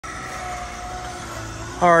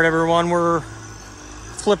All right, everyone, we're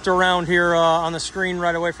flipped around here on the screen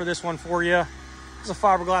right away for this one for you. This is a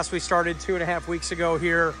fiberglass we started 2.5 weeks ago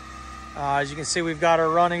here. As you can see, we've got her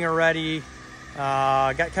running already.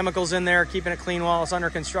 Got chemicals in there, keeping it clean while it's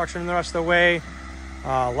under construction the rest of the way.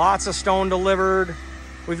 Lots of stone delivered.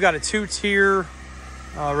 We've got a 2-tier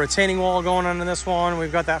retaining wall going on in this one.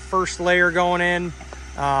 We've got that first layer going in.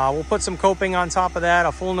 We'll put some coping on top of that,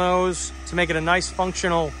 a full nose, to make it a nice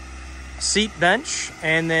functional seat bench.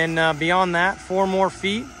 And then beyond that, 4 more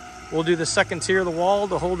feet, we'll do the second tier of the wall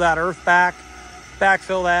to hold that earth back,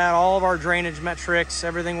 backfill that, all of our drainage metrics,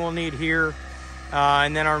 everything we'll need here.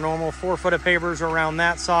 And then our normal 4 foot of pavers around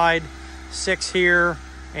that side, 6 here.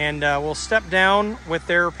 And we'll step down with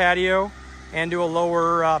their patio and do a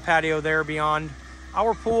lower patio there beyond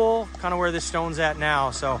our pool, kind of where this stone's at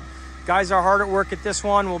now. So guys are hard at work at this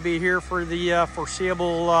one. We'll be here for the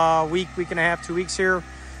foreseeable week and a half, 2 weeks here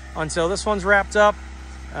until this one's wrapped up.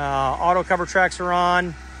 Auto cover tracks are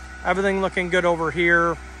on. Everything looking good over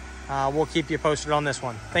here. We'll keep you posted on this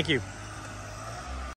one. Thank you.